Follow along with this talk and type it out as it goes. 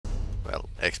well,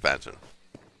 expansion.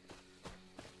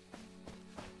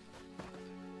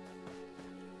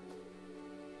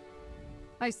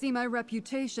 I see my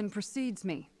reputation precedes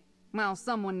me. Well,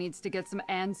 someone needs to get some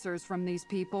answers from these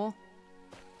people.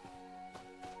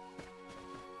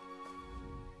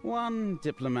 One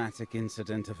diplomatic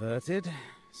incident averted.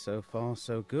 So far,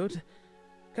 so good.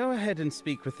 Go ahead and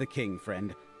speak with the king,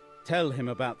 friend. Tell him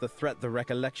about the threat the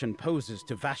recollection poses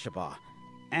to Vashabar,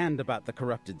 and about the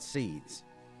corrupted seeds.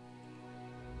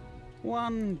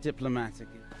 One diplomatic...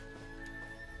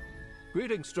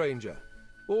 Greetings, stranger.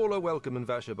 All are welcome in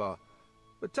Vashabar.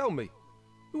 But tell me,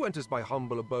 who enters my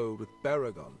humble abode with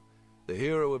Baragon, the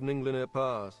hero of Ninglinir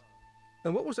Pass?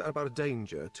 And what was it about a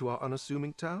danger to our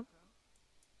unassuming town?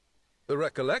 The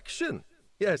recollection?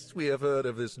 Yes, we have heard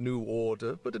of this new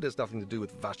order, but it has nothing to do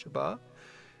with Vashabar.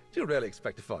 Do you really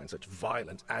expect to find such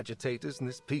violent agitators in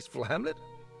this peaceful hamlet?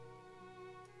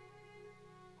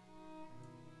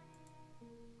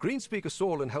 Greenspeaker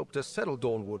Sorlin helped us settle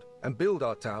Dawnwood and build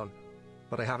our town,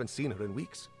 but I haven't seen her in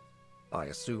weeks. I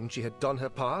assumed she had done her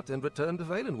part and returned to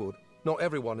Valenwood. Not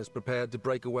everyone is prepared to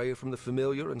break away from the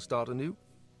familiar and start anew.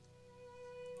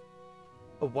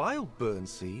 A wild burn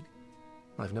seed?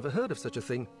 I've never heard of such a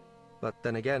thing. But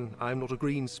then again, I'm not a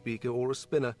greenspeaker or a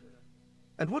spinner.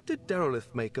 And what did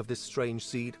Derelith make of this strange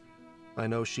seed? I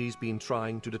know she's been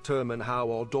trying to determine how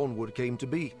our Dawnwood came to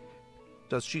be.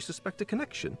 Does she suspect a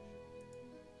connection?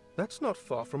 That's not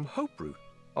far from Hoperoot,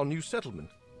 our new settlement.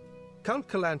 Count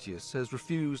Calantius has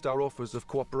refused our offers of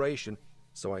cooperation,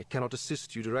 so I cannot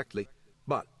assist you directly.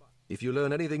 But if you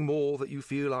learn anything more that you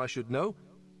feel I should know,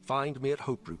 find me at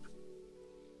Hoperoot.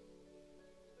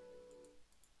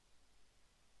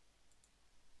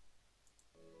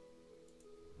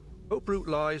 Hoperoot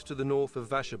lies to the north of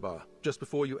Vashabar, just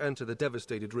before you enter the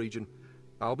devastated region.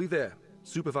 I'll be there,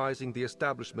 supervising the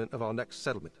establishment of our next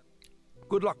settlement.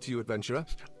 Good luck to you, adventurer.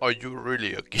 Are you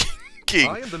really a king?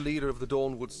 I am the leader of the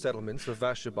Dawnwood settlements of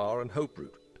Vashabar and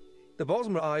Hoperoot. The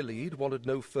Bosmer I lead wanted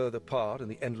no further part in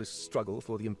the endless struggle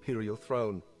for the Imperial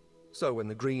throne. So when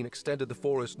the Green extended the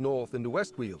forest north into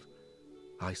West Weald,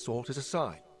 I sought it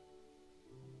aside.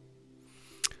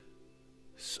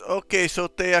 Okay, so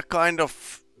they are kind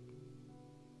of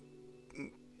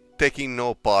taking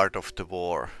no part of the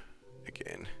war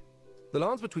again. The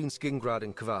lands between Skingrad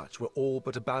and Kvatch were all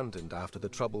but abandoned after the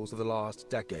troubles of the last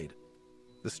decade.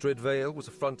 The Strid Vale was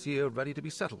a frontier ready to be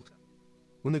settled.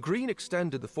 When the Green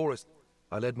extended the forest,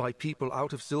 I led my people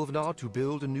out of Silvenar to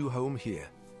build a new home here.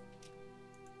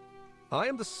 I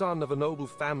am the son of a noble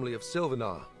family of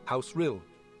Silvenar, House Rill.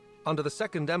 Under the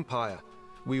Second Empire,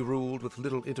 we ruled with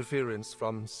little interference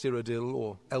from Cyrodiil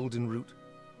or Eldenroot.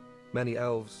 Many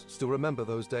elves still remember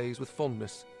those days with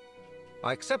fondness.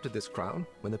 I accepted this crown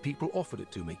when the people offered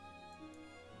it to me.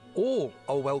 All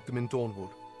are welcome in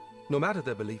Dawnwood, no matter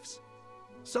their beliefs.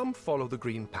 Some follow the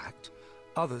Green Pact,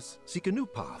 others seek a new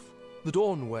path, the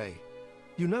Dawn Way.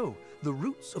 You know, the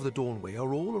roots of the Dawn Way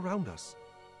are all around us,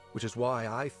 which is why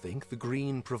I think the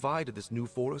Green provided this new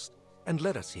forest and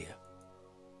led us here.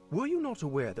 Were you not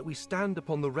aware that we stand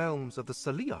upon the realms of the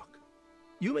Saliak?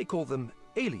 You may call them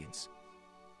aliens.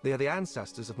 They are the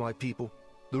ancestors of my people.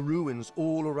 The ruins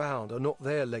all around are not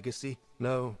their legacy.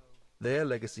 No, their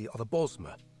legacy are the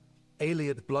Bosmer.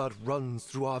 Ayleid blood runs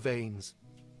through our veins.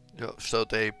 So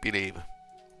they believe.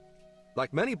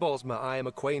 Like many Bosmer, I am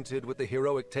acquainted with the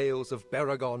heroic tales of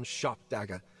Baragon's sharp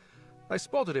dagger. I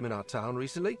spotted him in our town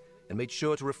recently and made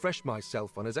sure to refresh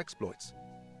myself on his exploits.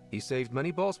 He saved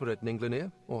many Bosmer at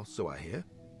Ninglinir, or so I hear.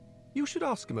 You should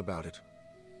ask him about it.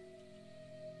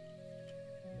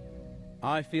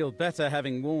 I feel better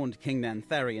having warned King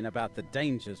Nantharion about the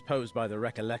dangers posed by the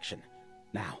recollection.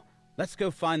 Now, let's go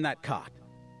find that cart.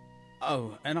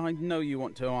 Oh, and I know you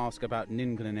want to ask about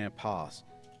Ninglinir Pass.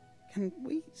 Can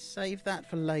we save that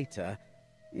for later?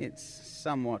 It's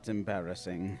somewhat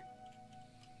embarrassing.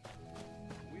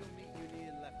 We'll meet you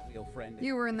near Left Wheel, friend.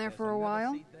 You were in there for a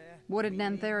while? What did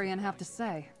Nantharion have to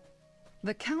say?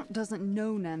 The Count doesn't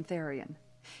know Nantharion.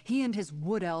 He and his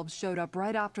wood elves showed up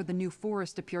right after the new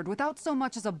forest appeared without so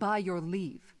much as a by your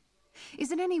leave.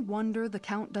 Is it any wonder the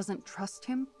Count doesn't trust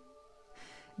him?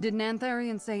 Did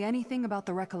Nantharion say anything about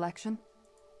the recollection?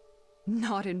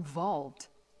 Not involved.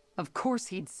 Of course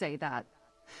he'd say that.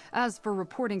 As for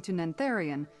reporting to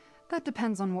Nantharion, that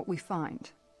depends on what we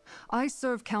find. I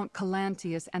serve Count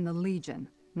Calantius and the Legion,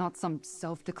 not some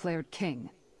self-declared king.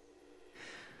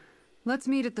 Let's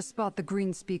meet at the spot the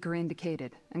Greenspeaker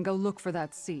indicated, and go look for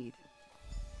that seed.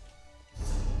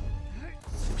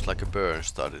 Seems like a burn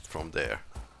started from there.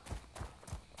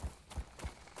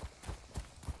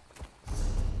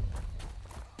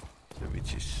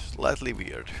 Which is slightly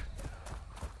weird.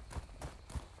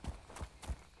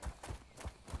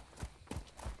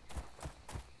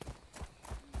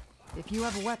 If you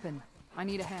have a weapon, I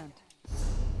need a hand.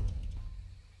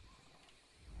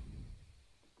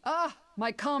 Ah,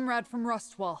 my comrade from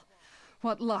Rustwall.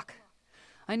 What luck.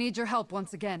 I need your help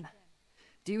once again.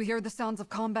 Do you hear the sounds of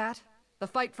combat? The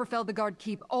fight for Feldagard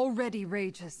Keep already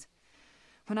rages.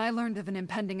 When I learned of an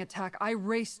impending attack, I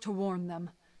raced to warn them.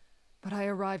 But I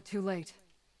arrived too late.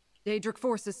 Daedric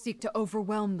forces seek to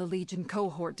overwhelm the Legion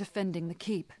cohort defending the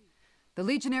Keep. The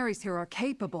Legionaries here are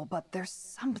capable, but there's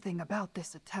something about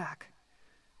this attack.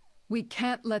 We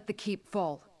can't let the Keep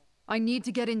fall. I need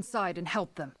to get inside and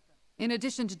help them. In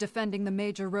addition to defending the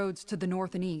major roads to the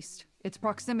north and east, its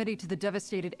proximity to the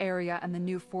devastated area and the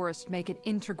new forest make it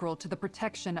integral to the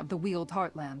protection of the Weald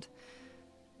heartland.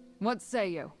 What say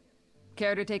you?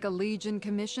 Care to take a Legion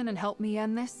commission and help me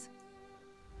end this?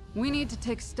 We need to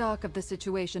take stock of the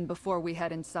situation before we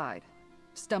head inside.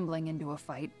 Stumbling into a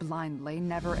fight blindly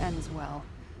never ends well.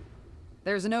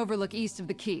 There's an overlook east of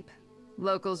the Keep.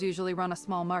 Locals usually run a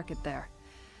small market there.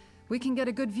 We can get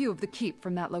a good view of the Keep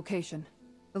from that location.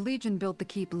 The Legion built the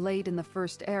Keep late in the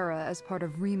First Era as part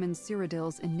of Riemann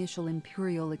Cyrodiil's initial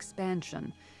Imperial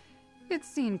expansion. It's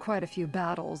seen quite a few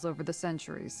battles over the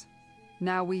centuries.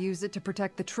 Now we use it to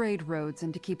protect the trade roads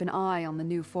and to keep an eye on the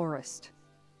new forest.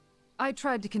 I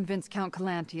tried to convince Count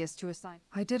Calantius to assign...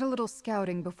 I did a little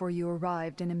scouting before you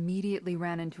arrived and immediately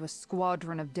ran into a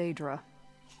squadron of Daedra.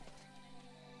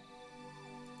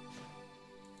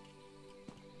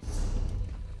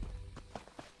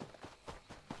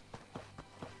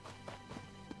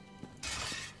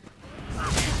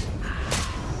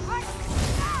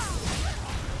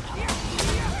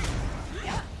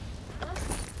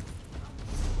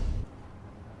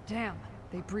 Damn,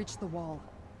 they breached the wall.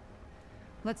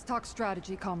 Let's talk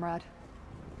strategy, comrade.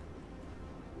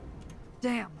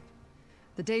 Damn!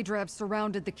 The Daedra have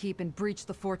surrounded the Keep and breached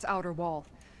the fort's outer wall.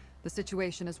 The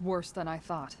situation is worse than I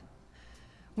thought.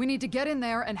 We need to get in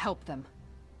there and help them.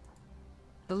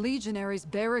 The Legionaries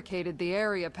barricaded the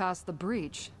area past the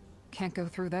breach. Can't go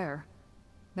through there.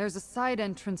 There's a side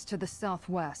entrance to the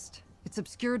southwest. It's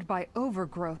obscured by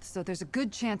overgrowth, so there's a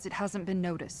good chance it hasn't been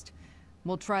noticed.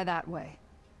 We'll try that way.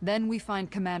 Then we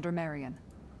find Commander Marion.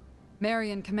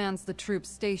 Marion commands the troops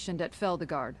stationed at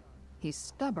Feldagard. He's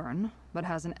stubborn, but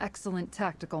has an excellent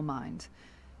tactical mind.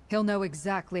 He'll know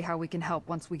exactly how we can help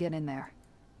once we get in there.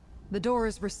 The door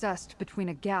is recessed between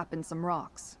a gap and some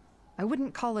rocks. I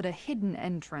wouldn't call it a hidden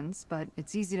entrance, but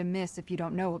it's easy to miss if you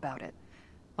don't know about it.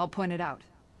 I'll point it out.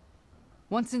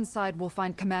 Once inside, we'll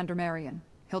find Commander Marion.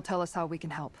 He'll tell us how we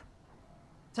can help.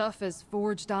 Tough as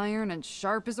forged iron and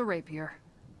sharp as a rapier.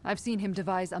 I've seen him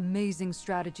devise amazing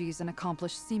strategies and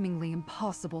accomplish seemingly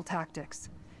impossible tactics.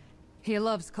 He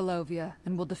loves Colovia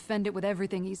and will defend it with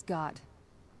everything he's got.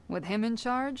 With him in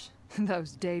charge,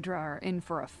 those Daedra are in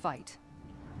for a fight.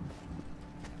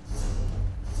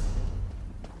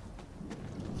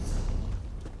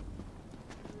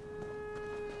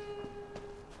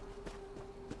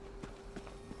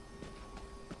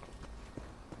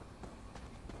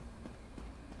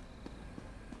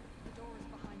 The door is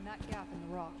behind that gap in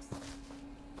the rocks.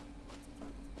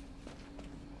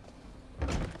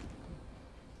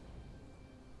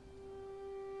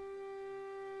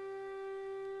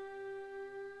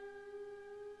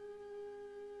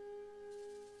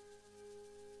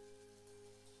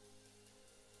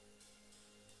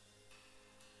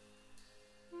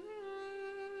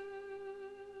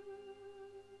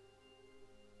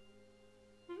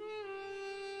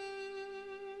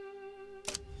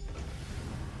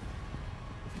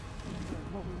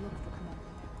 What we look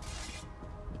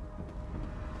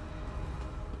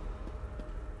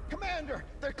for, Commander,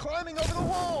 they're climbing over the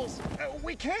walls!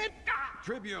 We can't...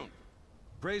 Tribune!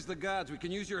 Praise the gods, we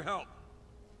can use your help.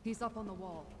 He's up on the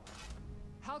wall.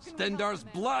 How can we help Stendarr's him,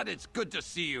 man? blood, it's good to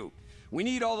see you. We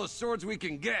need all the swords we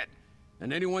can get.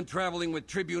 And anyone traveling with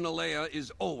Tribune Alea is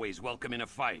always welcome in a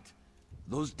fight.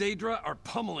 Those Daedra are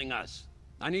pummeling us.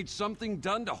 I need something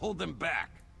done to hold them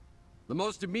back. The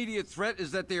most immediate threat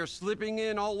is that they are slipping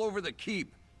in all over the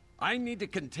keep. I need to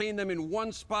contain them in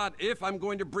one spot if I'm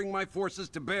going to bring my forces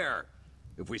to bear.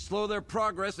 If we slow their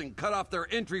progress and cut off their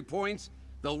entry points,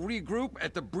 they'll regroup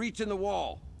at the breach in the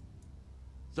wall.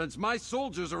 Since my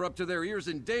soldiers are up to their ears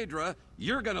in Daedra,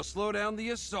 you're gonna slow down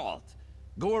the assault.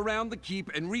 Go around the keep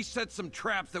and reset some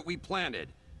traps that we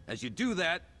planted. As you do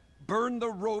that, burn the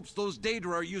ropes those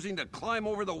Daedra are using to climb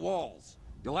over the walls.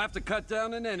 You'll have to cut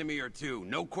down an enemy or two,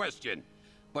 no question.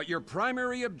 But your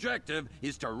primary objective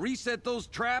is to reset those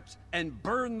traps and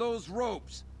burn those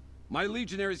ropes. My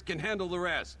legionaries can handle the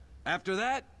rest. After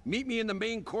that, meet me in the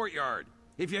main courtyard.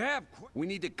 If you have, we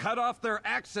need to cut off their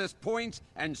access points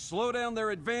and slow down their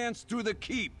advance through the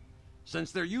keep.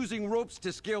 Since they're using ropes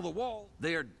to scale the wall,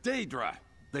 they're Daedra.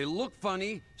 They look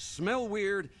funny, smell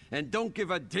weird, and don't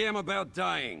give a damn about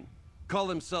dying. Call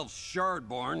themselves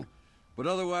Shardborn, but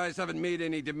otherwise haven't made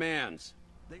any demands.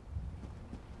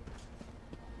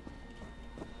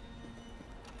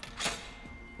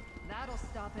 That'll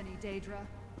stop any Daedra,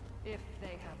 if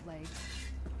they have legs.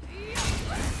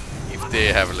 If they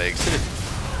have legs.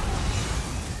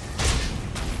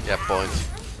 Yeah, point.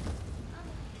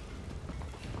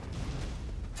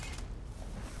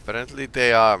 Apparently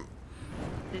they are...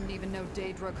 Didn't even know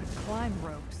Daedra could climb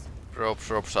ropes.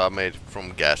 Ropes are made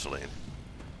from gasoline.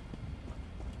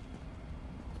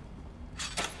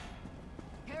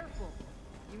 Careful.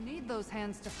 You need those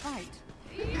hands to fight.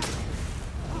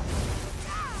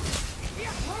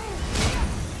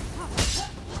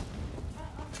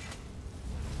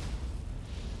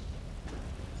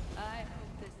 I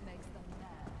hope this makes them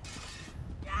mad.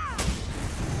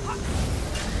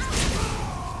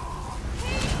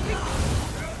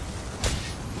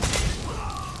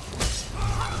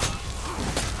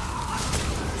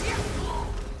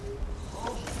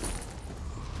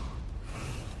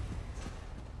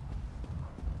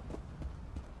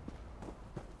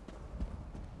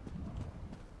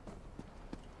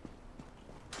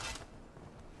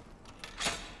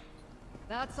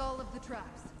 That's all of the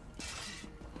traps.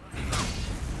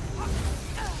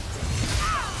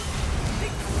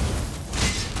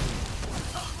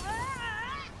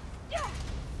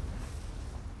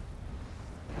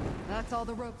 That's all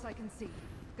the ropes I can see.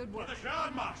 Good work. For the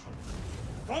Shard Marshal!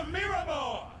 For Miramor!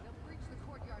 They'll breach the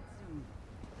courtyard soon.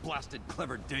 Blasted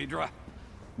clever Daedra.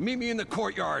 Meet me in the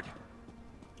courtyard.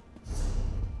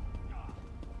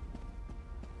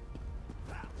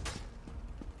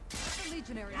 The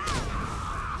legionary.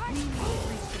 We need to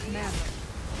reach the commander.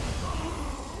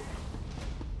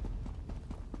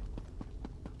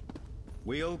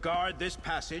 We'll guard this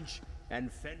passage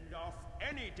and fend off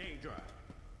any Daedra.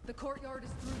 The courtyard is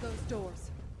through those doors.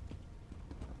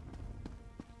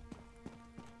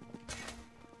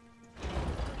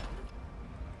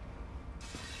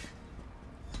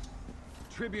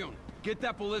 Tribune, get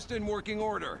that ballista in working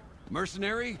order.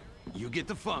 Mercenary, you get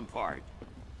the fun part.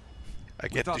 I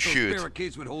get to Thought shoot. those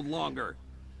barricades would hold longer.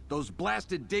 Those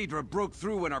blasted Daedra broke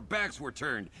through when our backs were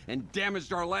turned and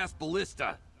damaged our last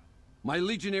ballista. My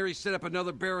legionaries set up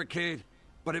another barricade,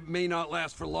 but it may not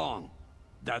last for long.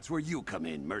 That's where you come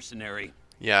in, mercenary.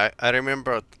 Yeah, I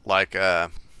remember like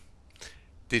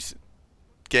this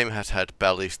game has had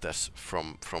ballistas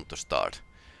from the start,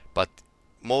 but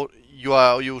you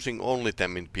are using only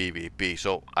them in PvP.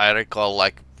 So I recall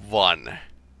like one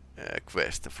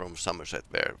quest from Somerset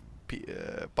where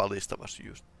ballista was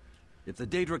used. If the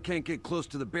Daedra can't get close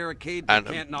to the barricade, they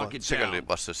can't knock it secondly, down. it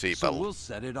was a sea So battle. we'll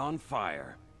set it on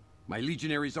fire. My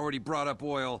legionaries already brought up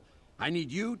oil. I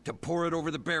need you to pour it over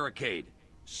the barricade.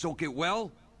 Soak it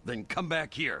well, then come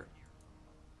back here.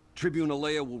 Tribune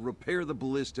Alea will repair the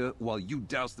ballista while you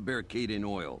douse the barricade in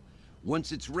oil.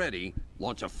 Once it's ready,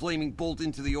 launch a flaming bolt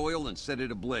into the oil and set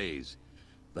it ablaze.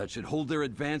 That should hold their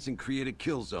advance and create a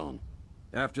kill zone.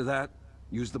 After that,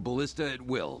 use the ballista at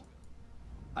will.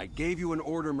 I gave you an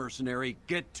order, mercenary.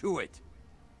 Get to it.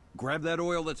 Grab that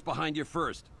oil that's behind you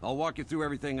first. I'll walk you through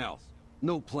everything else.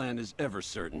 No plan is ever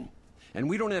certain. And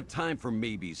we don't have time for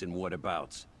maybes and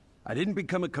whatabouts. I didn't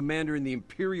become a commander in the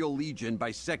Imperial Legion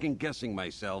by second-guessing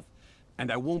myself,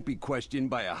 and I won't be questioned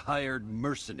by a hired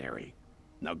mercenary.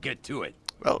 Now get to it.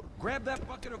 Well, Grab that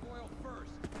bucket of oil first.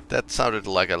 that sounded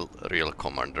like a real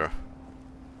commander.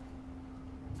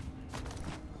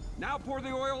 Now pour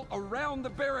the oil around the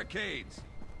barricades.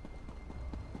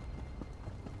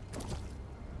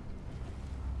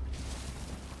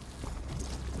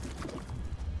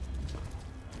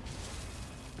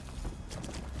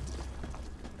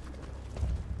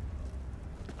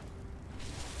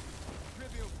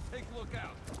 Tribune, take a look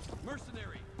out.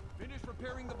 Mercenary, finish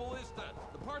repairing the ballista.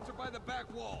 The parts are by the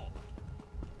back wall.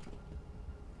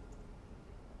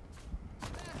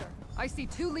 I see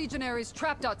 2 legionaries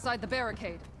trapped outside the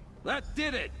barricade. That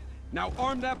did it! Now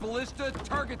arm that ballista,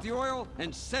 target the oil,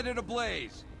 and set it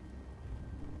ablaze.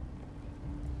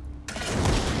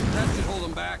 That should hold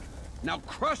them back. Now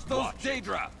crush those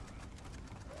Daedra!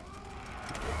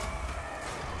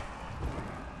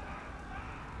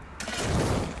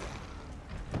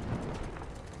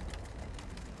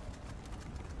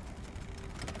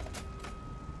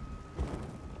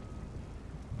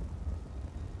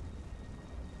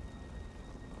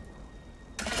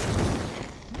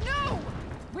 No!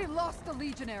 We lost the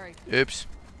legionary. Oops.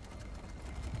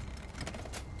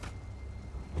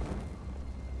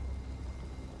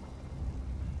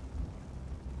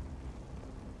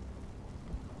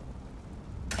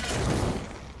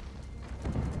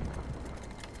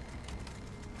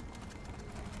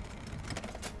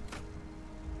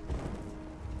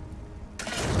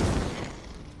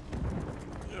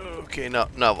 Okay,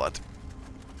 now what?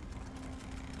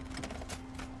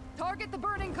 Target the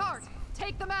burning cart!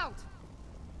 Take them out!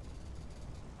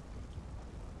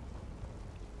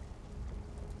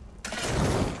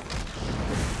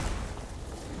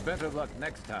 Better luck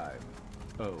next time.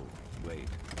 Oh, wait.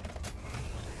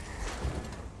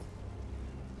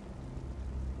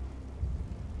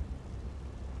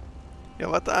 Yeah,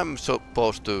 what I'm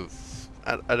supposed to...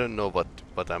 I don't know what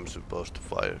I'm supposed to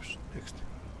fire next.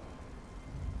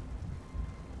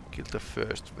 Kill the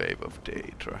first wave of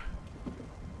Daedra.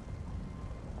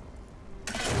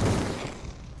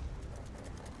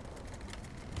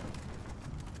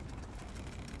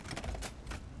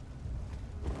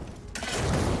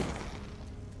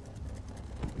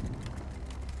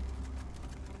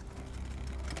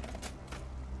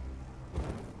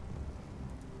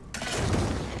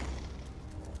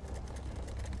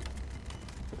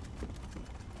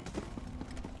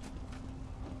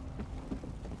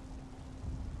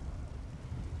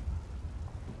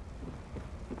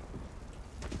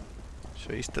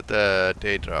 So is that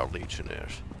Daedra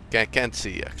Legionnaires? Can't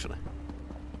see actually.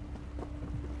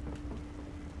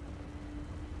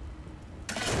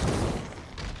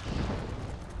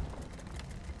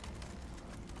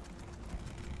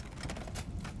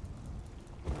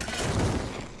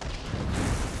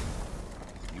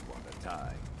 You want to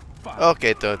tie? Fine.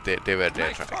 Okay, they were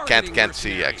Daedra. Can't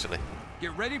see actually.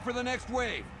 Get ready for the next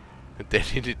wave. They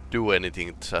didn't do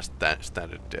anything, just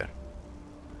standing there.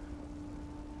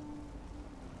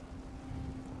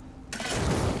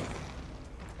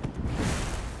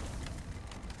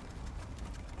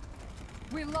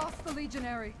 We lost the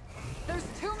Legionary. There's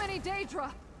too many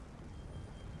Daedra.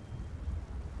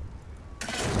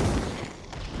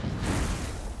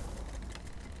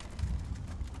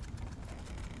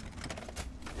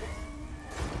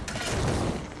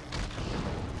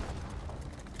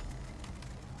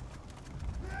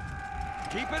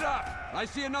 Keep it up! I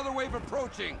see another wave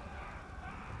approaching.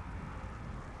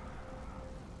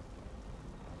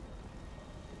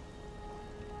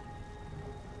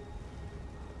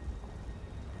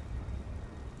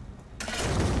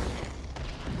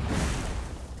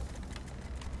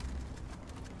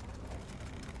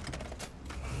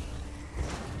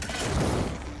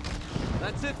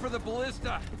 That's it for the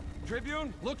ballista.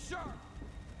 Tribune, look sharp.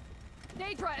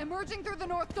 Daedra emerging through the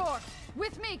north door.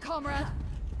 With me, comrade.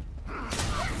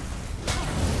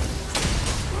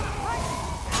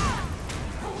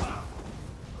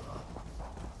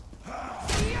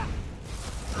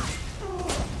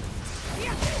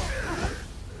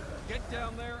 Get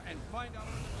down there and find out.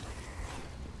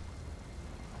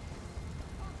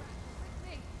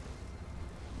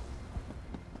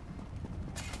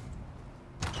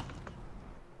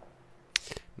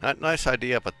 Nice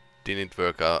idea, but didn't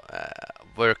work out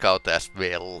as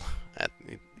well as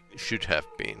it should have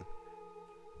been.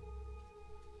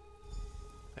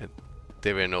 And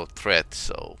there were no threats,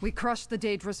 so... We crushed the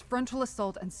Daedra's frontal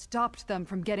assault and stopped them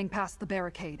from getting past the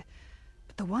barricade.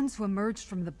 But the ones who emerged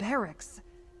from the barracks...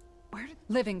 Where did...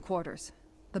 Living quarters.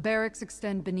 The barracks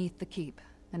extend beneath the keep,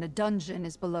 and a dungeon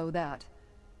is below that.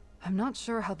 I'm not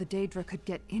sure how the Daedra could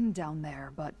get in down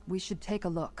there, but we should take a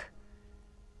look.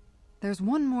 There's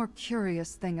one more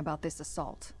curious thing about this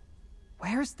assault.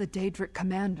 Where's the Daedric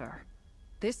commander?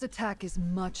 This attack is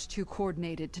much too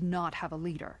coordinated to not have a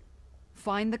leader.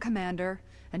 Find the commander,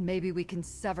 and maybe we can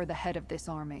sever the head of this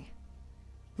army.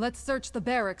 Let's search the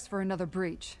barracks for another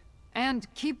breach. And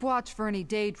keep watch for any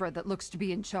Daedra that looks to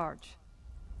be in charge.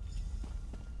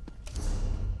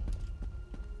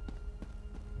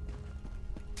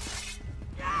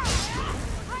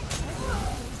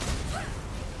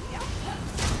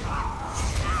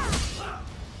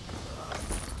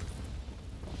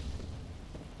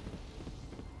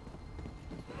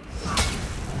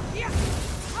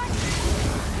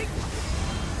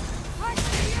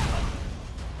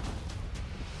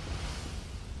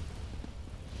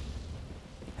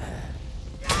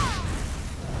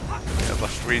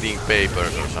 Reading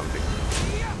papers or something.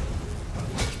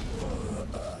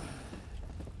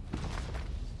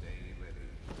 Stay ready.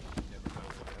 Never know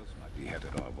what else might be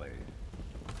headed our way.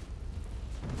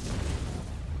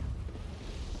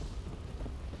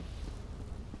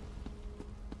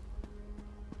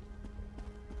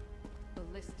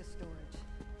 Ballista storage.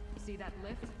 See that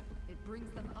lift? It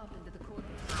brings them up into the courtyard.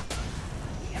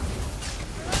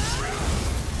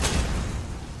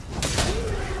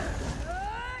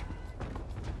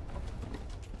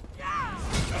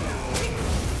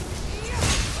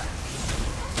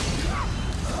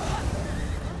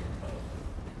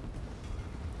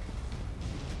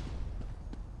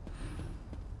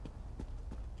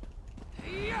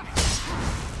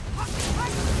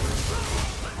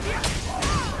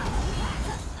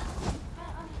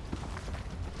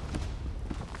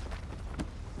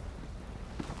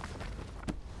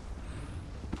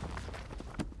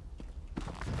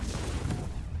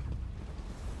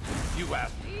 You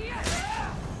asked.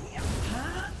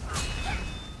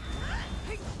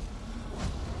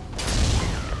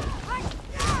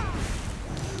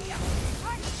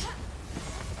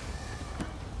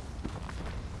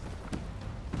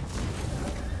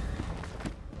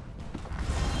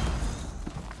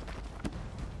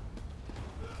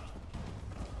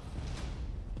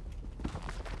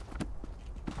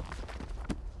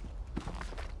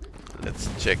 Let's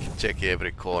check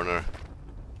every corner.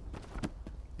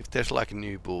 If there's like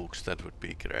new books, that would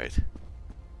be great.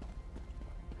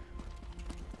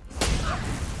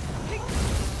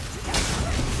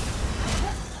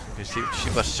 She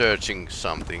was searching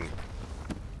something.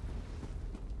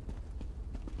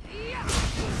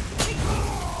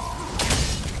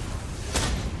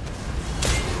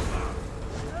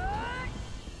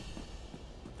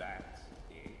 That's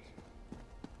it.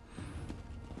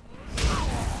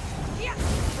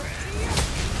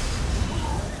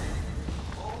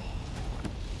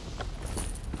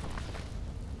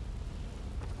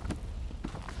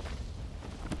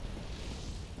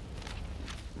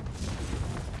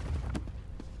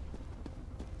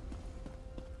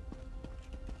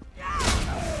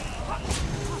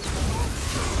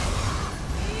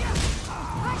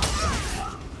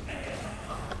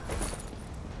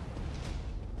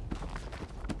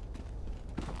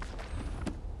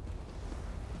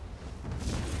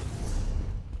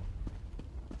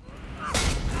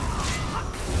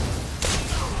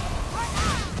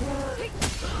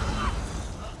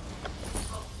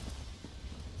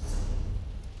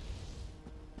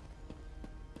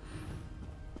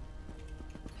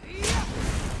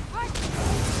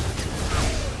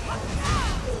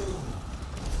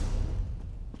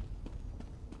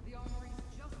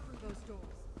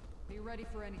 Ready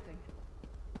for anything.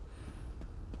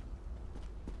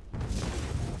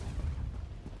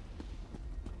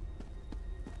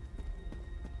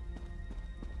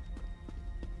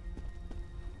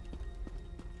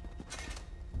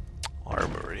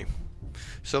 Armory.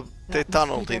 So they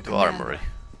tunneled into armory.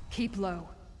 Keep low.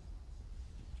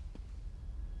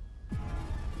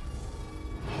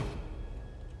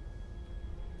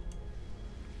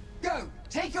 Go!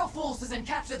 Take your forces and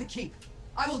capture the keep.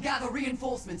 I will gather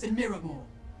reinforcements in Miramore.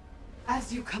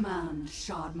 As you command,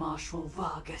 Shard Marshal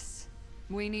Vargas.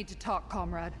 We need to talk,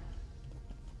 comrade.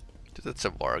 That's a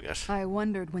Vargas. I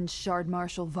wondered when Shard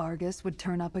Marshal Vargas would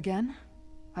turn up again.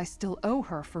 I still owe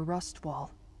her for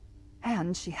Rustwall.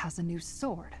 And she has a new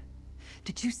sword.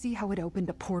 Did you see how it opened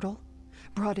a portal?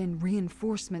 Brought in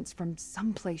reinforcements from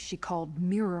someplace she called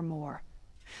Miramore.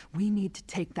 We need to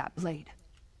take that blade.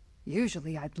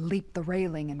 Usually I'd leap the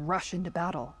railing and rush into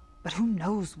battle. But who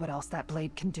knows what else that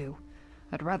blade can do?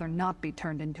 I'd rather not be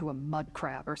turned into a mud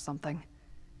crab or something.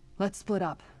 Let's split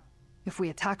up. If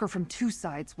we attack her from two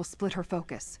sides, we'll split her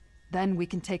focus. Then we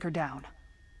can take her down.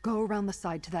 Go around the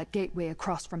side to that gateway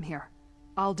across from here.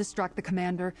 I'll distract the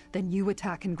commander, then you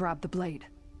attack and grab the blade.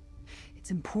 It's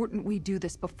important we do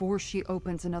this before she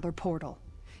opens another portal.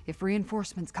 If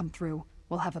reinforcements come through,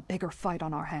 we'll have a bigger fight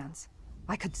on our hands.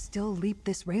 I could still leap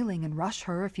this railing and rush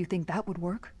her if you think that would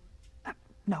work.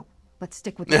 No, let's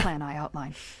stick with the plan I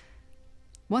outlined.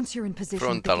 Once you're in position,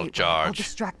 Frontal charge. I'll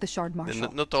distract the Shard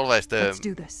Marshal. Not always the Let's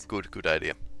do this. good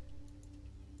idea.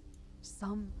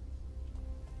 Some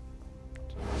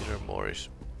Miramore is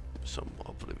some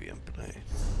Oblivion play.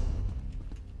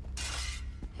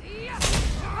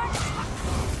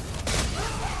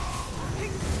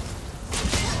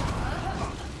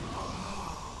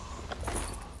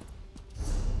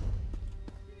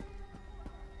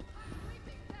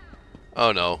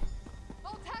 Oh no.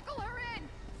 I'll tackle her in!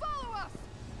 Follow us!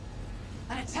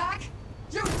 An attack?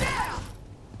 You dare!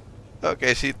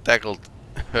 Okay, she tackled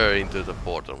her into the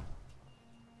portal.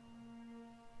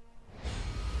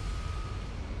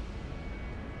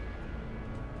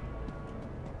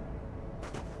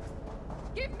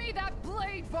 Give me that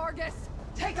blade, Vargas!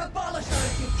 Take abolish her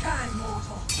if you can,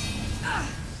 mortal!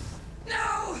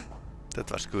 No!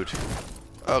 That was good.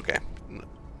 Okay.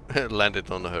 Landed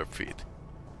on her feet.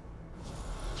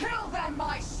 Kill them,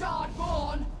 my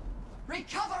Shardborn!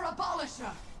 Recover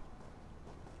Abolisher!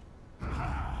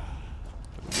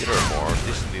 Miramore,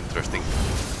 this is interesting.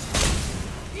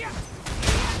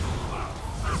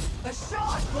 The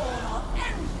Shardborn are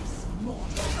endless,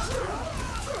 mortal!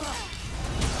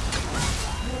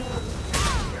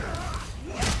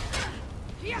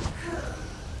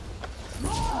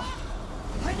 More!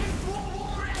 I need more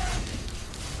warriors!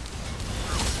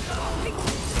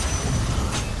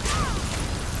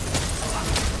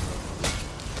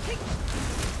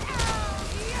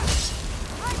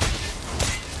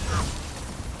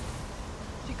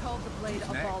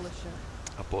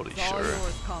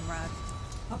 yours, comrade.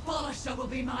 Abolisher will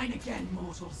be mine again,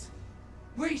 mortals.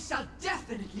 We shall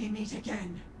definitely meet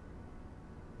again.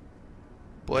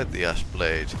 Poetia's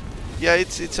blade. Yeah,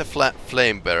 it's a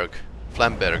Flamberg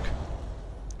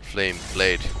flame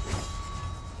blade.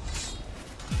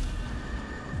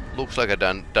 Looks like a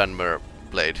Dunmer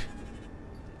blade.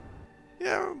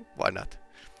 Yeah, why not?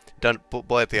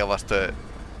 Poetia was the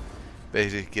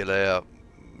basically a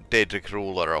Daedric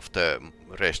ruler of the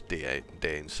rest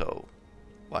Dane, so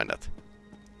why not?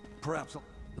 Perhaps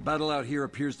the battle out here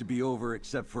appears to be over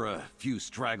except for a few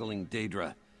straggling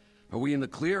Daedra. Are we in the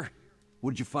clear?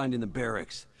 What did you find in the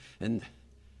barracks? And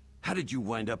how did you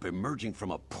wind up emerging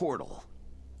from a portal?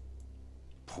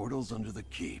 Portals under the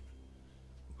keep.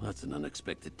 That's an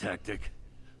unexpected tactic.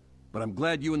 But I'm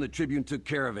glad you and the Tribune took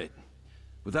care of it.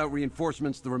 Without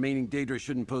reinforcements, the remaining Daedra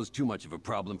shouldn't pose too much of a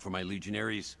problem for my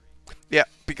legionaries. Yeah,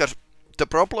 because the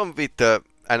problem with the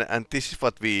and this is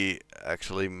what we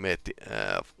actually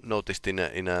noticed in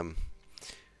a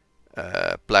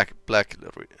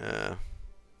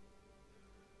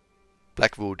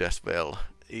Blackwood as well,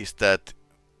 is that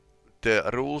the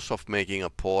rules of making a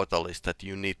portal is that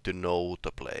you need to know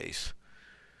the place.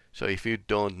 So if you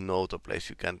don't know the place,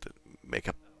 you can't make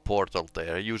a portal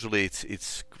there. Usually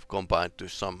it's combined to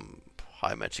some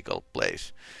high magical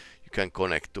place you can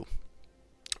connect to,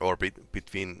 or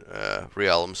between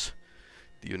realms.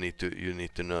 You need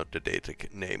to know the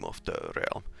Daedric name of the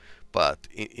realm. But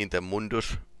in the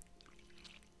Mundus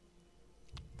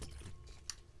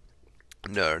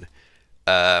nerd,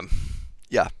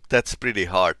 yeah, that's pretty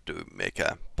hard to make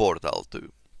a portal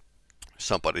to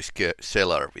somebody's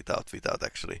cellar without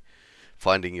actually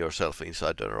finding yourself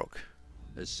inside the rock.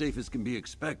 As safe as can be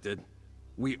expected.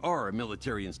 We are a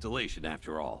military installation,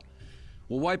 after all.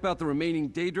 We'll wipe out the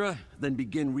remaining Daedra, then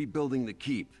begin rebuilding the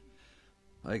keep.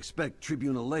 I expect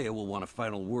Tribune Alea will want a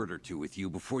final word or two with you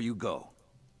before you go.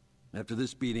 After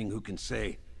this beating, who can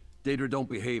say? Daedra don't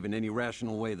behave in any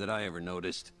rational way that I ever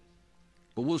noticed.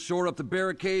 But we'll shore up the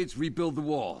barricades, rebuild the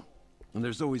wall. And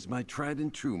there's always my tried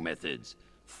and true methods.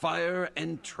 Fire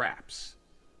and traps.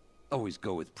 Always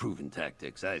go with proven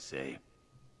tactics, I say.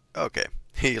 Okay,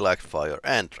 he likes fire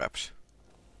and traps.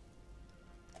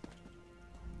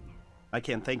 I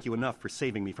can't thank you enough for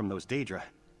saving me from those Daedra.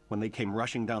 When they came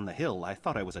rushing down the hill, I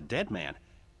thought I was a dead man.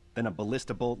 Then a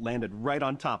ballista bolt landed right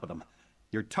on top of them.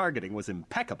 Your targeting was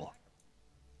impeccable.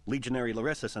 Legionary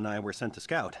Larissus and I were sent to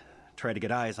scout, try to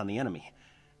get eyes on the enemy.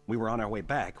 We were on our way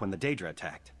back when the Daedra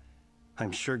attacked.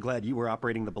 I'm sure glad you were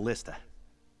operating the ballista.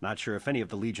 Not sure if any of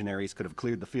the legionaries could have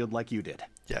cleared the field like you did.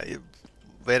 Yeah,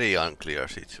 very unclear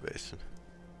situation.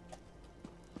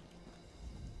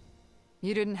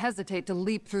 You didn't hesitate to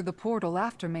leap through the portal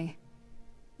after me.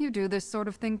 You do this sort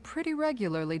of thing pretty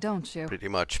regularly, don't you? Pretty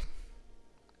much.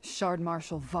 Shard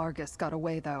Marshal Vargas got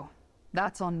away, though.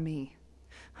 That's on me.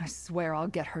 I swear I'll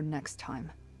get her next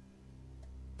time.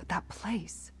 But that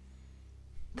place...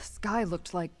 the sky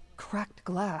looked like cracked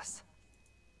glass.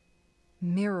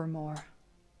 Mirrormore.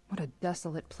 What a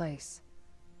desolate place.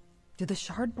 Did the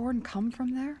Shardborn come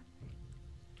from there?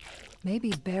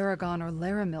 Maybe Baragon or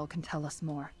Laramil can tell us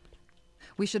more.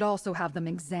 We should also have them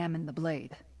examine the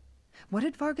blade. What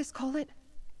did Vargas call it?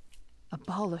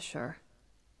 Abolisher.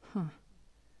 Huh.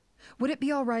 Would it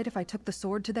be alright if I took the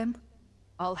sword to them?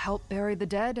 I'll help bury the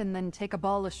dead and then take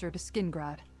Abolisher to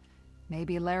Skingrad.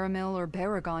 Maybe Laramil or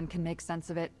Baragon can make sense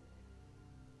of it.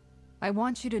 I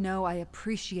want you to know I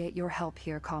appreciate your help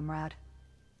here, comrade.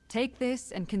 Take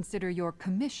this and consider your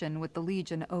commission with the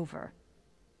Legion over.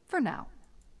 For now.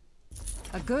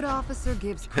 A good officer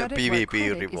gives credit where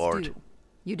credit reward. is due.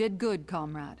 You did good,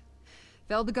 comrade.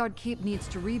 Feldagard Keep needs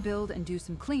to rebuild and do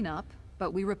some cleanup,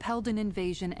 but we repelled an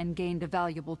invasion and gained a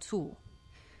valuable tool.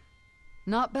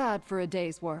 Not bad for a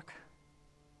day's work.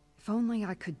 If only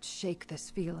I could shake this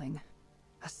feeling.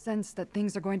 A sense that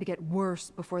things are going to get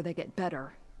worse before they get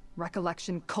better.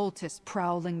 Recollection cultists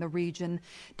prowling the region,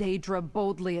 Daedra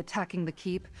boldly attacking the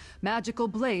keep, magical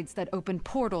blades that open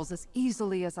portals as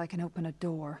easily as I can open a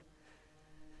door.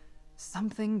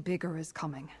 Something bigger is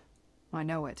coming. I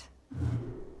know it.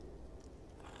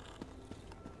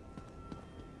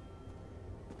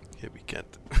 Here we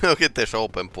can't. Okay, there's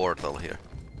open portal here.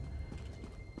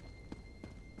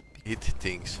 Hit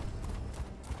things.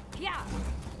 Yeah.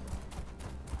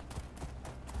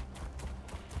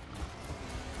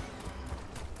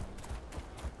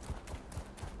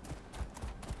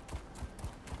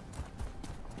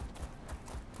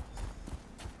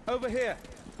 Over here!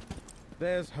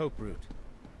 There's Hoperoot.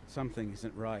 Something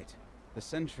isn't right. The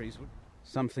sentries would...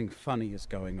 Something funny is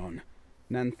going on.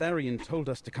 Nantharian told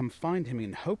us to come find him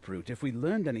in Hoperoot if we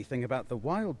learned anything about the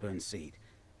Wildburn seed.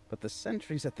 but the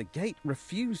sentries at the gate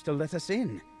refused to let us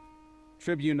in.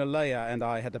 Tribune Alea and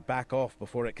I had to back off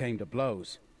before it came to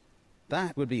blows.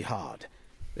 That would be hard.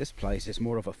 This place is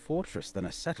more of a fortress than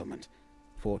a settlement.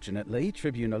 Fortunately,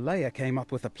 Tribune Alea came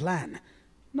up with a plan.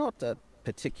 Not a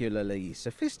particularly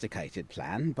sophisticated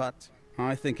plan, but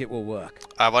I think it will work.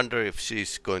 I wonder if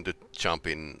she's going to jump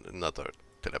in another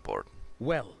teleport.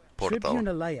 Well, portal. Tribune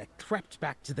Alea crept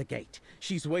back to the gate.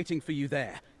 She's waiting for you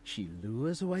there. She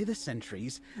lures away the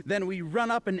sentries, then we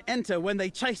run up and enter when they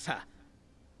chase her.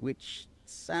 Which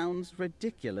sounds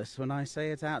ridiculous when I say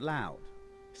it out loud.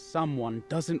 Someone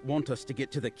doesn't want us to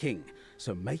get to the king,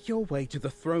 so make your way to the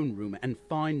throne room and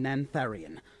find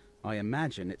Nantharion. I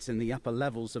imagine it's in the upper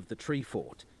levels of the tree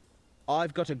fort.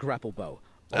 I've got a grapple bow.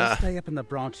 I'll stay up in the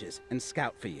branches and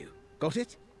scout for you. Got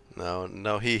it?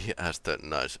 No, he has that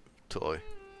nice toy.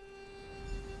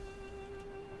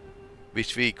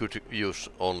 Which we could use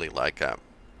only like a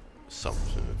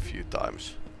few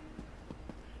times.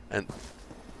 And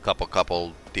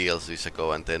couple DLCs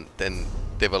ago, and then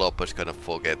developers kind of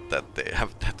forget that they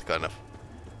have that kind of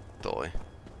toy.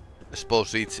 I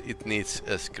suppose it needs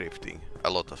a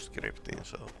lot of scripting,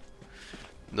 so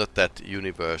not that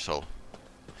universal.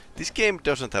 This game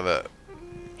doesn't have a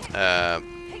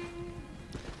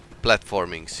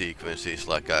platforming sequences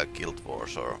like Guild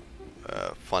Wars or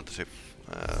Fantasy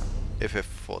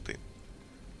FF14.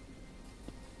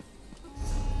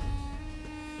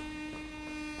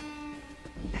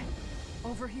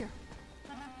 Over here.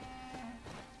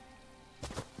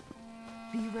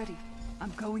 Be ready.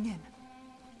 I'm going in.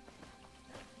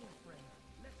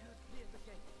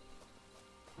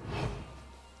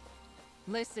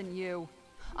 Listen, you.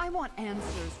 I want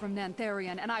answers from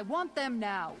Nantharion, and I want them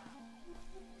now.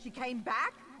 She came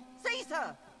back? Seize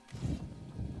her!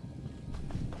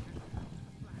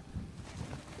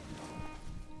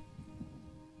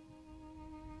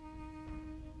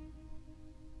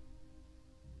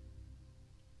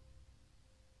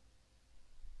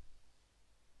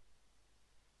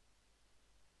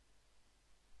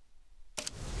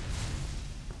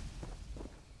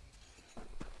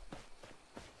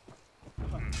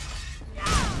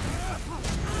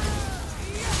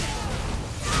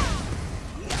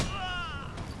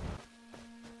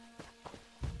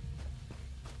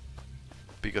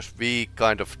 Because we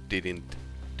kind of didn't.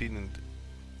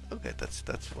 Okay,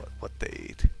 that's what they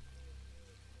eat.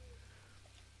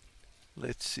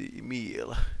 Let's see,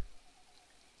 meal.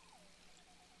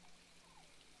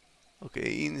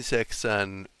 Okay, insects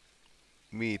and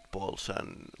meatballs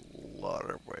and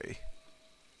larvae.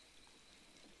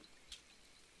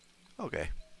 Okay,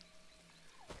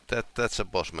 that's a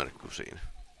Bosmer cuisine,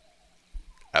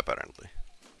 apparently,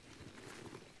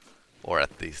 or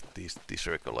at least this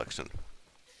recollection.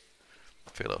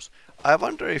 Fellows. I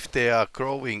wonder if they are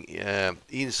growing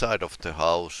inside of the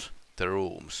house, the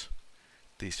rooms,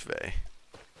 this way.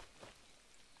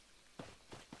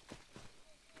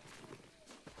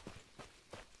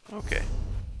 Okay.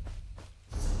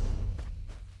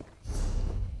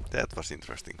 That was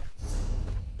interesting.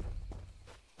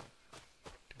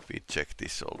 Did we check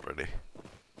this already?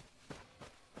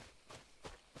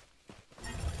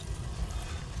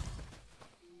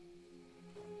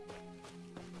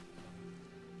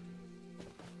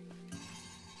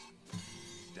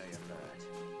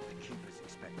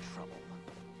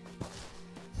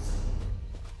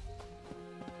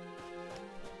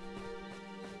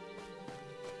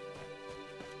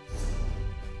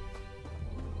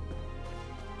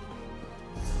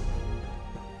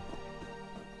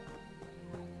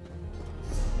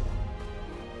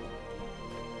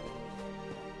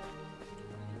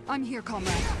 I'm here, comrade.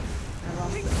 I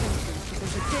lost the sentries, but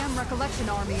there's a damn recollection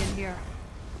army in here.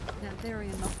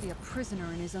 Nantharion must be a prisoner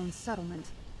in his own settlement.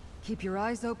 Keep your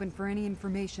eyes open for any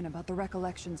information about the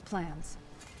recollection's plans.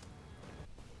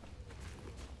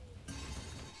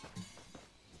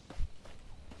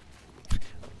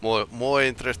 More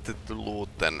interested to loot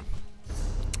than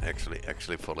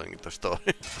actually following the story.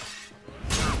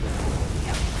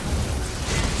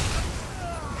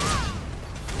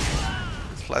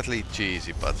 Slightly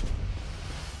cheesy, but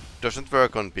doesn't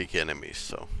work on big enemies,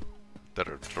 so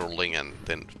they're rolling and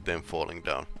then falling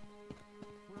down.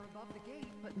 We're above the gate,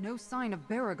 but no sign of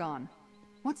Baragon.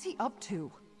 What's he up to?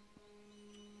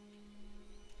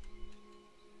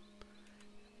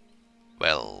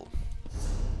 Well,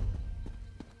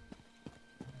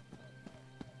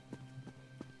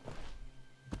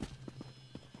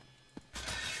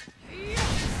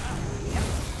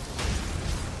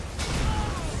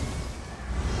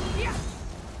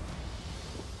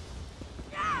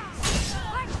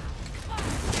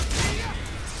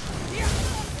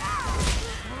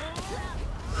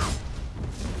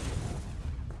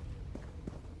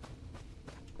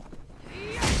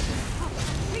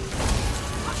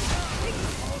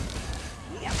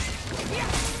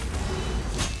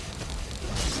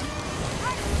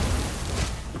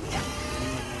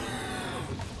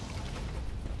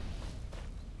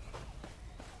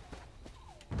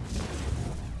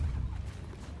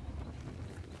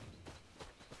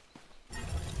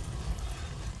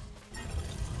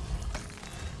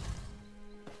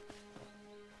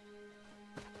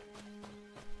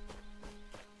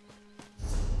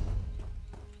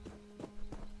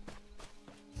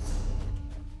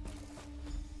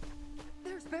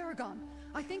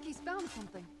 I think he's found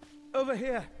something. Over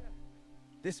here!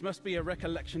 This must be a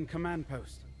recollection command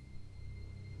post.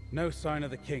 No sign of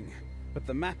the king, but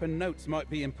the map and notes might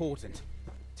be important.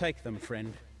 Take them,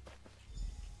 friend.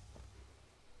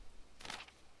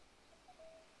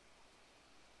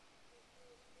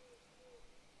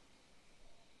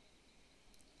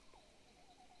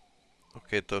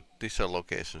 Okay, these are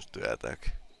locations to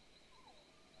attack.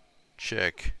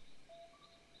 Check.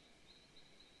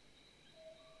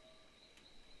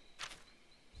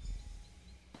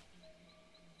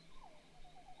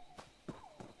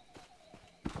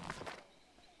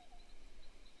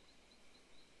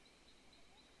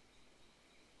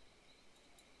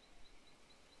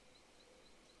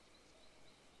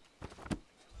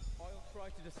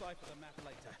 To decipher the map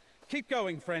later. Keep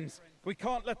going, friends. We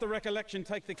can't let the recollection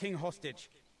take the king hostage.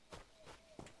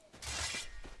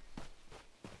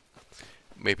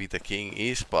 Maybe the king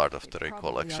is part of the Probably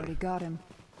recollection. already got him.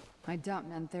 I doubt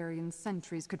Nantharian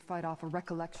sentries could fight off a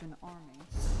recollection army.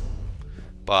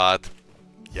 But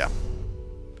yeah,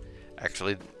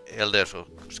 actually, Elder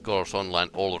Scrolls Online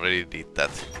already did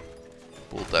that.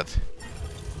 Put that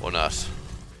on us.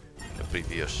 The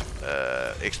previous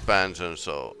expansion,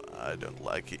 so I don't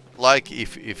like it. Like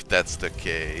if that's the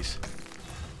case.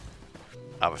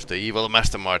 I was the evil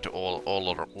mastermind all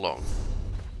along.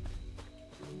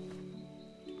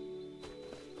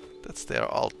 That's their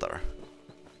altar.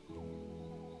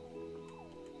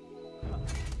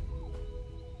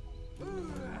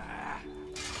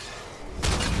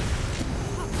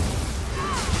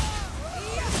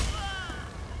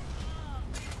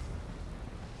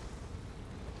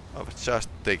 I was just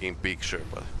taking picture,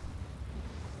 but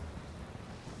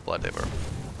whatever.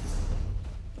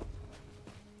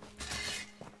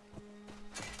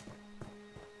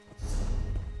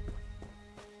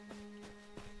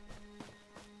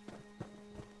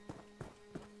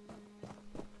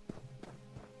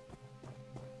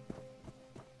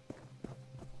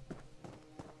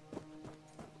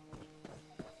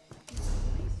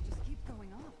 These just keep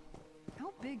going up.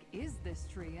 How big is this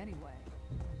tree anyway?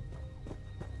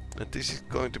 And this is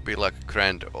going to be like a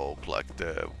grand oak, like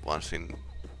the ones in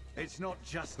It's not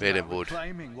just Wait a about wood.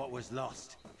 reclaiming what was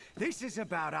lost. This is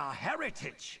about our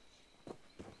heritage.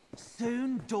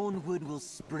 Soon Dawnwood will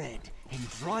spread and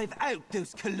drive out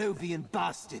those Colovian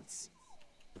bastards.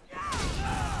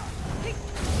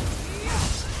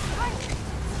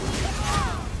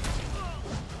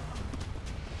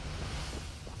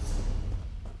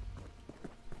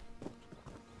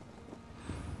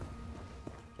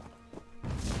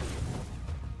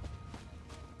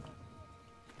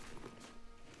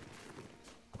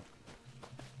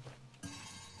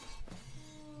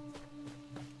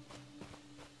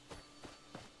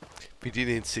 We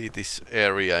didn't see this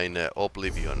area in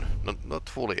Oblivion, not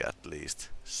fully at least.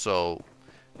 So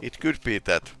it could be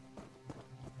that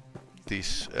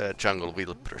this jungle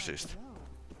will persist.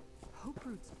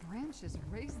 Hoperoot's branches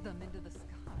raise them into the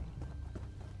sky.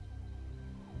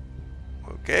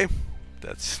 Okay,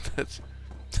 that's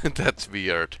that's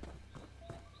weird.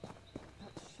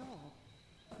 That shawl.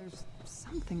 There's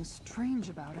something strange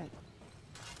about it.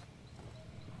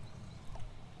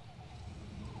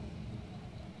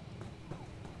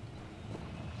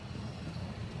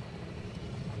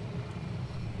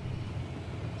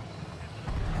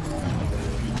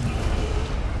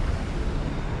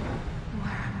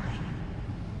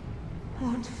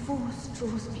 What force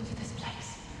draws me to this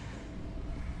place?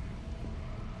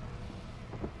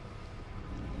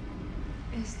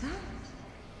 Is that?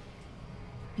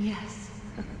 Yes.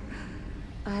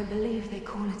 I believe they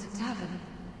call it a tavern.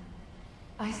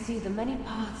 I see the many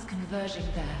paths converging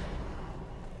there.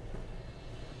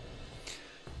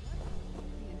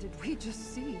 Did we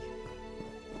just see?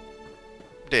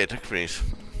 Daedric Prince.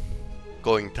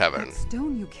 Going tavern. That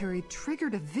stone you carried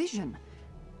triggered a vision.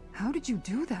 How did you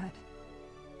do that?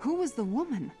 Who was the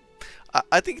woman?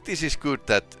 I think this is good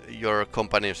that your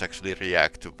companions actually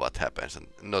react to what happens and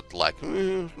not like,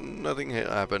 nothing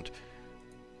happened.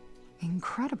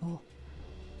 Incredible.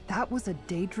 That was a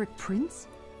Daedric Prince?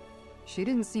 She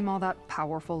didn't seem all that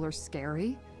powerful or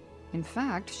scary. In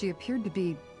fact, she appeared to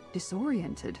be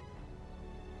disoriented.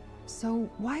 So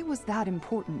why was that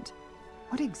important?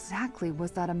 What exactly was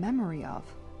that a memory of?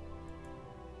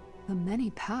 The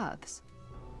many paths.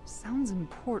 Sounds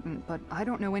important, but I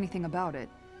don't know anything about it.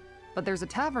 But there's a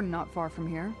tavern not far from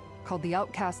here, called the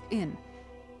Outcast Inn.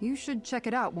 You should check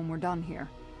it out when we're done here.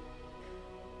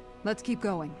 Let's keep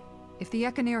going. If the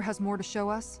Ekaneer has more to show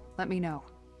us, let me know.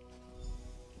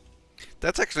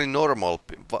 That's actually normal,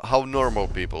 how normal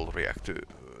people react to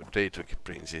Daedric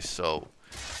Princes, so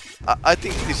I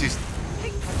think this is...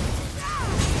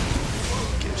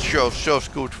 shows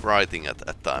good writing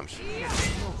at times.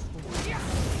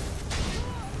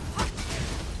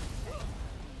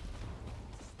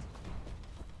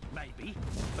 Maybe,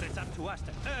 but it's up to us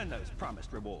to earn those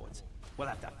promised rewards. We'll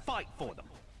have to fight for them.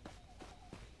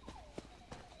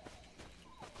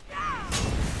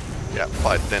 Yeah,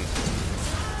 fight then.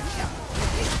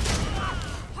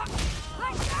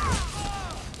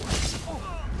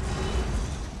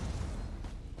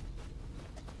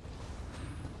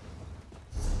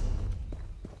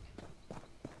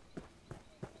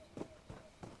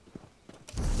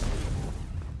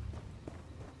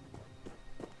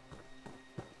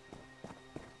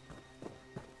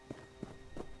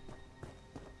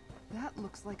 That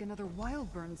looks like another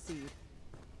Wildburn seed.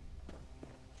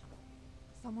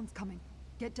 Someone's coming.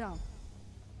 Get down.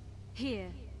 Here.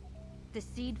 The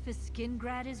seed for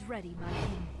Skingrad is ready, my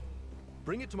king.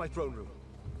 Bring it to my throne room.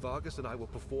 Vargas and I will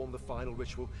perform the final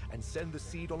ritual and send the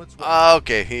seed on its way. Ah,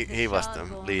 okay, he was the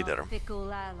leader.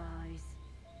 Fickle allies.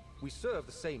 We serve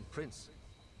the same prince.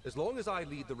 As long as I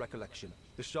lead the recollection,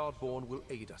 the Shardborn will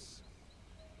aid us.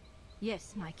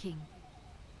 Yes, my king.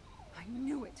 I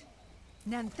knew it.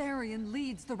 Nantharion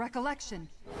leads the recollection.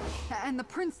 And the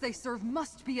prince they serve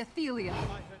must be Athelia. I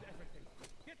heard everything.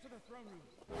 Get to the throne room.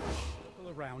 Circle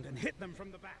around and hit them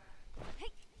from the back.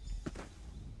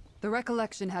 The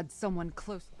recollection had someone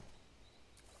close.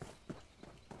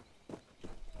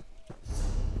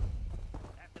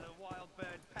 After the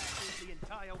Wildburn passes, the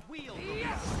entire Weald will be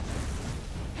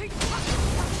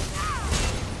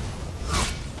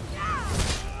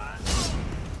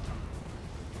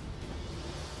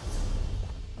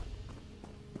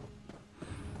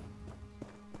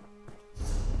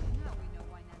Now we know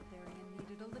why Nantharion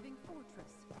needed a living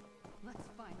fortress. Let's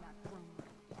find that throne room.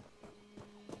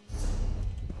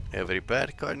 Every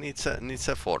bad guy needs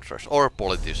a fortress or a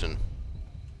politician.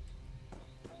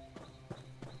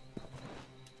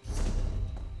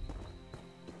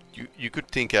 You could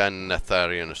think an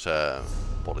Natharian as a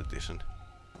politician.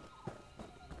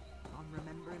 I'm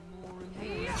remembering more and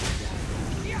more.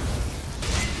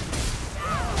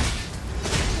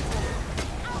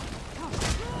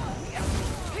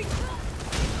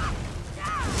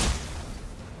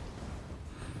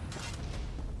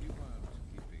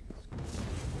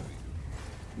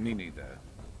 Me neither.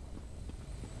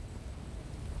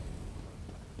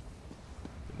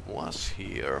 Was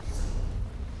here.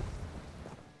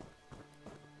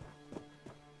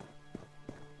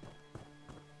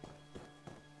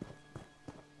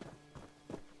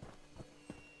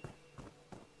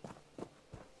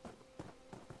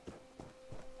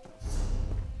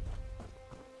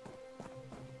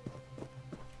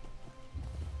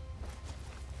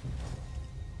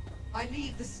 I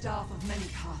leave the staff of many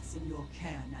paths in your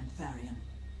care, Nantharion.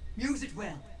 Use it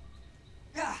well.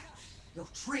 Ah, your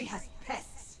tree has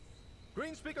pests.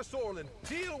 Greenspeaker Sorlin,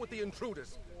 deal with the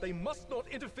intruders. They must not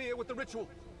interfere with the ritual.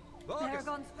 Vargas,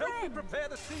 Paragon's help me friend. prepare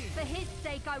the seed. For his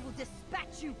sake, I will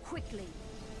dispatch you quickly.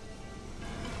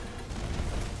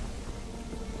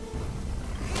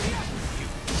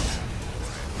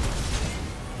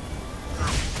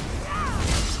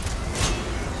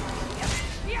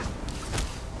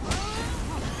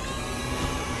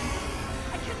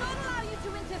 I cannot allow you to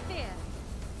interfere.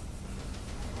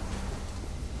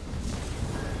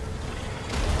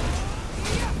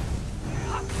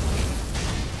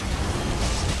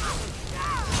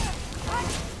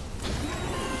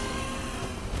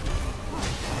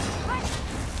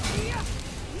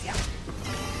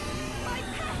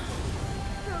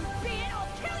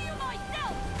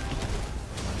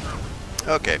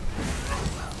 Okay.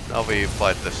 Now we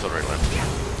fight the storyline.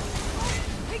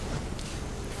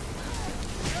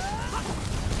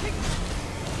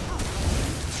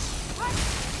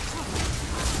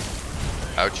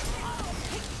 Ouch.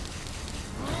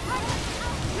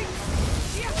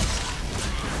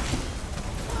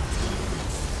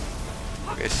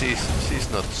 Okay, she's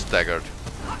not staggered.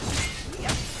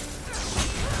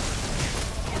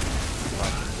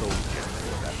 So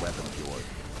that weapon of yours.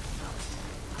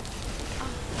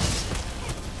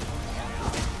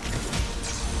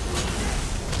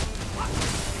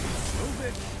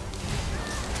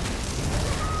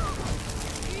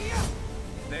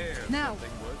 Now,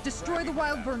 destroy the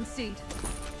Wildburn seed.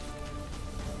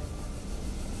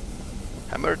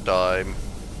 Hammer time.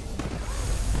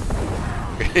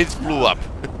 It blew up.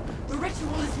 The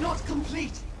ritual is not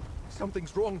complete.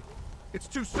 Something's wrong. It's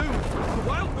too soon. The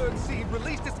Wildburn seed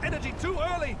released its energy too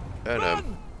early.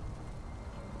 Run!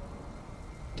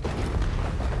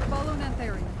 Follow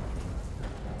Nantharion.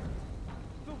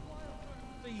 The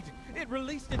Wildburn seed! It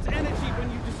released its energy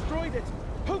when you destroyed it!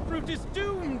 Hope Root is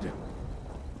doomed!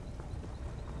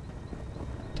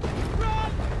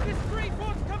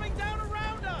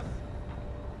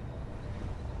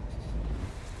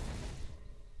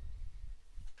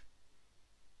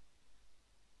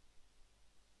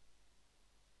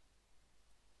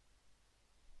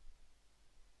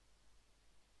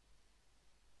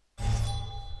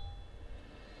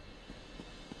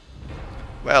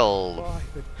 Well... By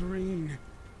the green.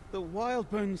 The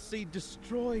Wildburn seed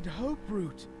destroyed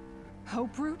Hoperoot.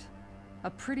 Hoperoot? A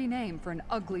pretty name for an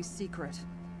ugly secret.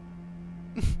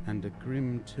 And a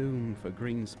grim tomb for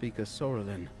Greenspeaker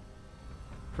Sorrelin.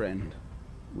 Friend,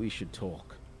 we should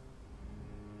talk.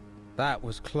 That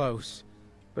was close,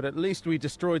 but at least we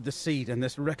destroyed the seed and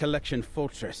this recollection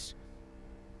fortress.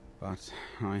 But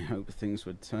I hope things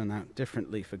would turn out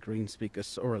differently for Greenspeaker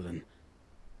Sorrelin.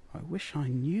 I wish I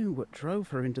knew what drove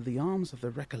her into the arms of the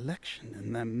recollection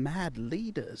and their mad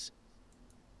leaders.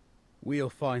 We'll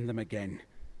find them again.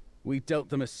 We dealt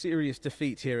them a serious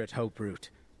defeat here at Hoperoot.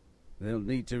 They'll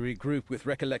need to regroup with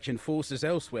recollection forces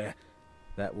elsewhere.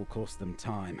 That will cost them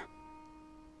time.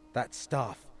 That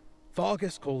staff,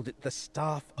 Vargas called it the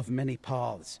Staff of Many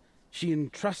Paths. She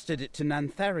entrusted it to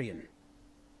Nantharion.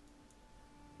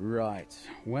 Right,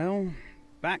 well,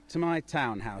 back to my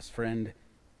townhouse, friend.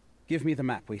 Give me the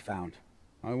map we found.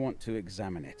 I want to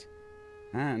examine it.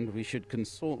 And we should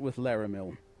consult with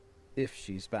Laramil, if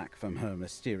she's back from her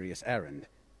mysterious errand.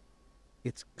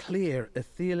 It's clear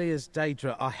Athelia's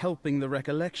Daedra are helping the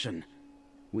recollection.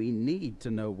 We need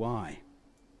to know why.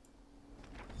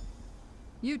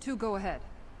 You two go ahead.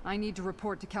 I need to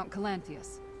report to Count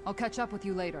Calanthius. I'll catch up with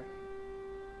you later.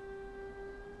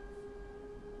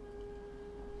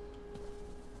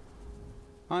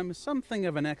 I'm something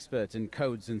of an expert in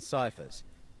codes and ciphers.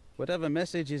 Whatever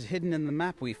message is hidden in the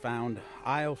map we found,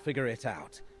 I'll figure it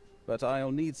out. But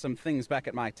I'll need some things back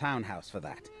at my townhouse for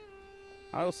that.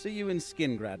 I'll see you in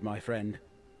Skingrad, my friend.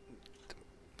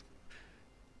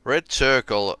 Red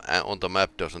circle on the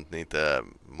map doesn't need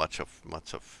much of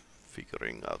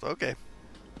figuring out. Okay,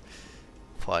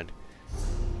 fine.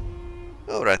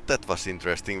 All right, that was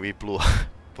interesting. We blew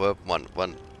up one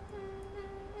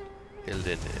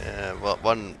Elden, well,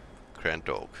 one Grand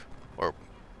Oak, or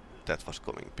that was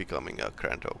becoming a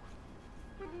Grand Oak.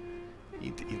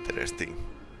 Interesting.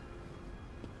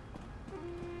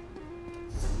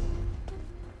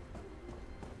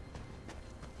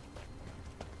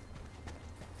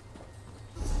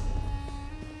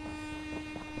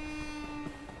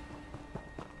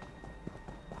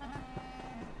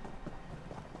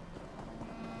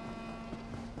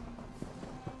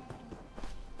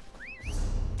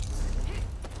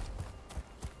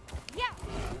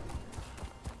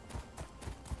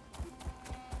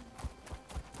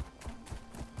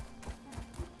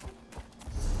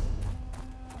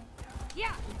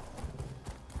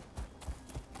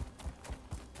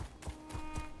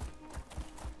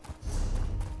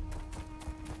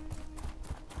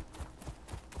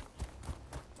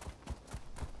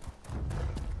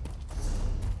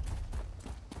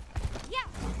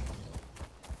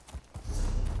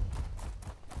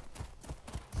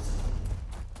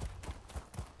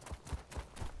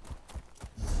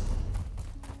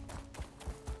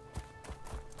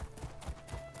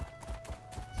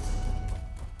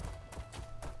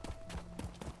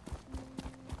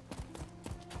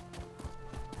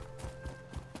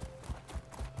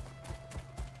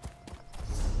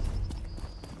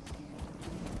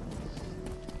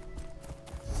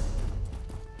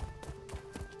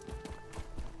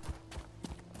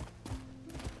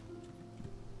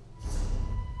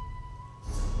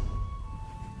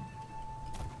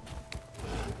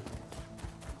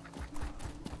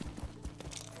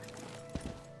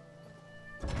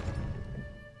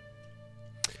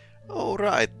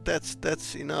 Alright,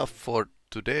 that's enough for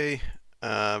today.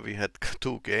 We had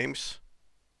two games.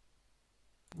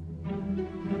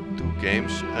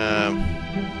 First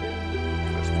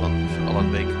one was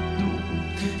Alan Wake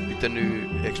 2 with the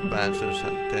new expansions,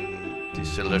 and then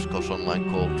this Elder Scrolls Online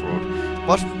Cold Road.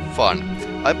 Was fun.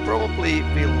 I probably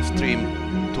will stream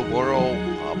tomorrow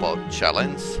about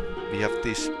challenge. We have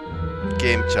this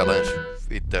game challenge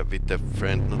with the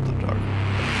friend, not the dark.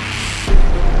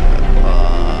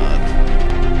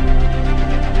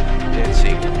 Let's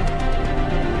see.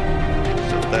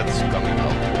 So that's coming up.